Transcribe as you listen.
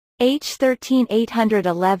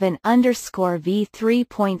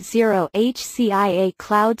H13811_V3.0 HCIA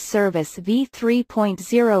Cloud Service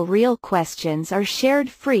V3.0 Real questions are shared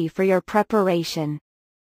free for your preparation.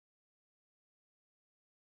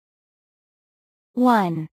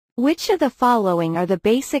 1. Which of the following are the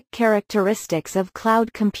basic characteristics of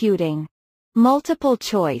cloud computing? Multiple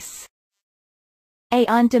choice. A.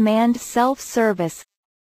 On-demand self-service.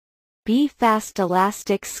 B. Fast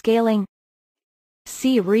elastic scaling.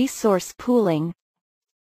 C. Resource pooling.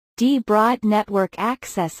 D. Broad network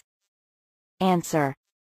access. Answer: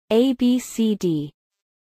 A, B, C, D.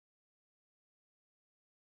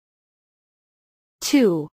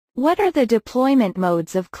 2. What are the deployment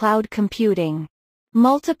modes of cloud computing?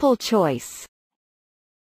 Multiple choice.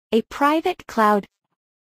 A. Private cloud.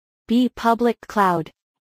 B. Public cloud.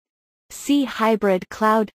 C. Hybrid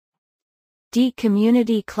cloud. D.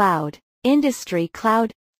 Community cloud, industry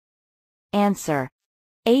cloud. Answer: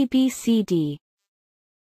 A, B, C, D.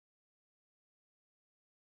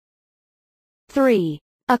 3.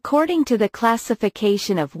 According to the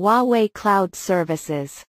classification of Huawei cloud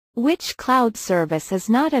services, which cloud service is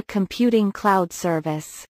not a computing cloud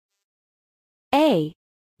service? A.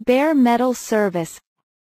 Bare metal service.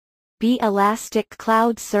 B. Elastic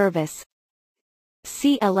cloud service.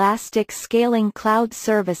 C. Elastic scaling cloud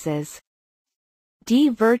services. D.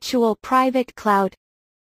 Virtual private cloud.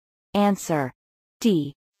 Answer: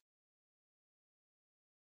 D.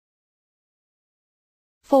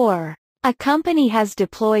 4. A company has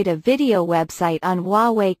deployed a video website on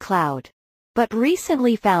Huawei Cloud, but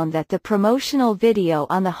recently found that the promotional video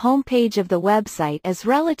on the homepage of the website is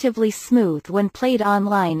relatively smooth when played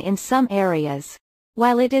online in some areas,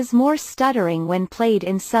 while it is more stuttering when played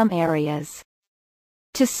in some areas.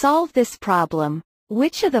 To solve this problem,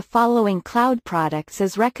 which of the following cloud products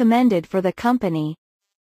is recommended for the company?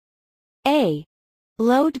 A.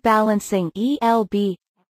 Load balancing ELB.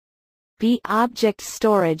 B. Object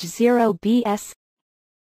storage 0BS.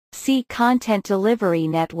 C. Content delivery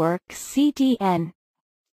network CDN.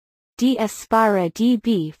 D. Aspira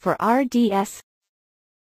DB for RDS.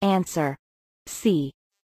 Answer: C.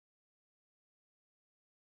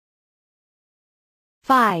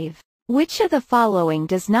 5. Which of the following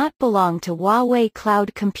does not belong to Huawei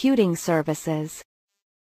Cloud Computing Services?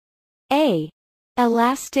 A.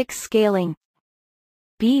 Elastic scaling.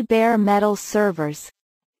 B. Bare metal servers.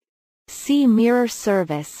 C. Mirror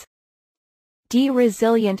service. D.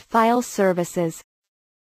 Resilient file services.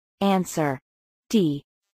 Answer: D.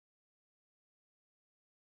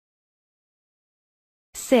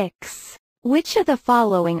 6. Which of the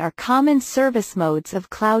following are common service modes of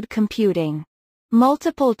cloud computing?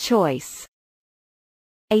 Multiple choice.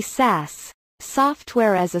 A. SaaS,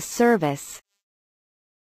 software as a service.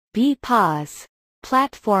 B. PaaS,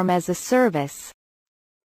 platform as a service.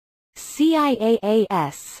 C.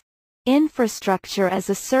 IaaS, infrastructure as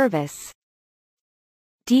a service.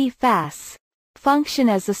 D. FaaS, function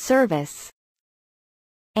as a service.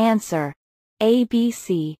 Answer: A, B,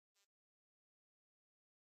 C.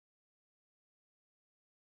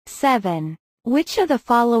 7. Which of the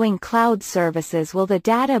following cloud services will the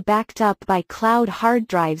data backed up by cloud hard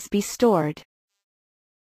drives be stored?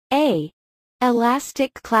 A.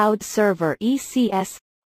 Elastic Cloud Server ECS.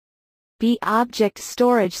 B. Object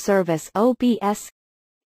Storage Service OBS.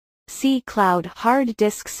 C. Cloud Hard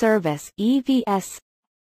Disk Service EVS.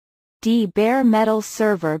 D. Bare Metal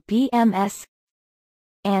Server BMS.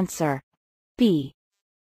 Answer: B.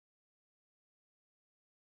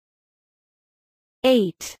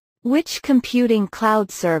 8. Which computing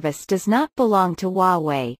cloud service does not belong to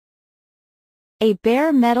Huawei? A.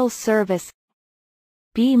 Bare metal service.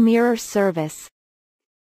 B. Mirror service.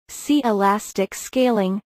 C. Elastic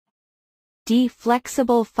scaling. D.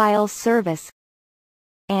 Flexible file service.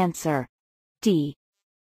 Answer: D.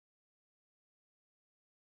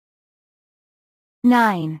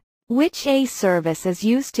 9. Which A service is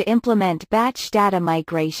used to implement batch data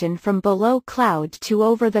migration from below cloud to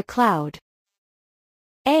over the cloud?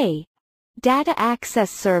 A. Data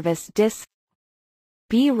Access Service DIS.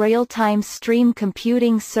 B. Real-Time Stream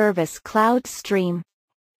Computing Service Cloud Stream.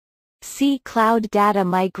 C. Cloud Data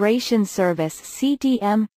Migration Service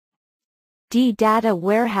CDM. D. Data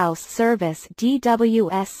Warehouse Service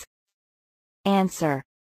DWS. Answer: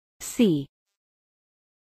 C.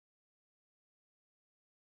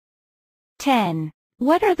 10.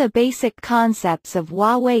 What are the basic concepts of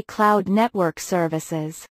Huawei Cloud Network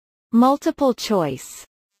Services? Multiple choice.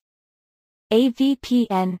 A.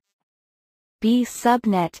 VPN. B.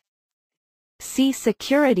 Subnet. C.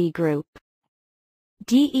 Security Group.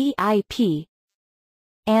 D. EIP.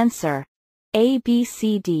 Answer: A, B,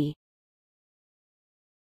 C, D.